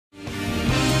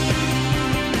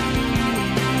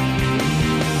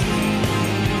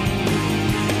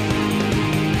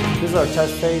is our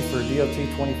test phase for DOT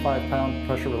 25-pound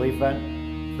pressure relief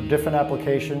vent. For different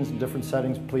applications and different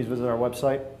settings, please visit our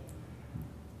website.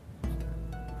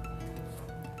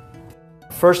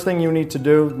 First thing you need to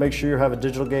do, make sure you have a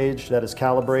digital gauge that is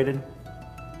calibrated.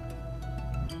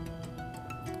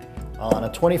 On a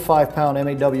 25-pound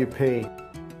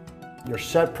MAWP, your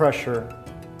set pressure,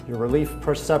 your relief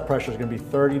per set pressure is going to be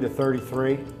 30 to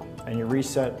 33, and your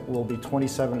reset will be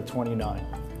 27 to 29.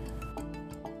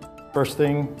 First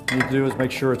thing you need to do is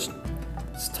make sure it's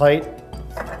tight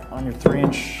on your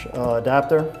 3-inch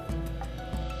adapter.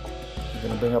 You're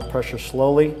going to bring up pressure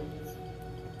slowly,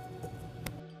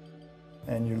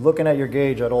 and you're looking at your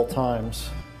gauge at all times.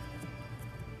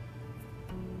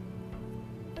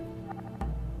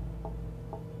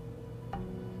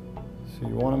 So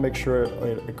you want to make sure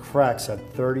it cracks at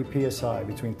 30 psi,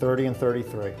 between 30 and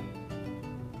 33.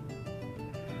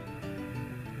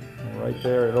 Right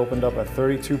there, it opened up at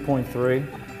 32.3.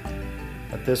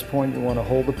 At this point, you want to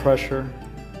hold the pressure,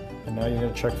 and now you're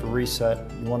going to check for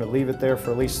reset. You want to leave it there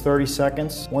for at least 30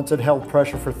 seconds. Once it held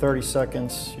pressure for 30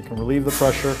 seconds, you can relieve the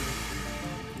pressure.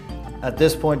 At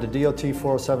this point, the DOT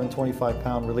 407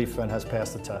 25-pound relief vent has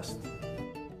passed the test.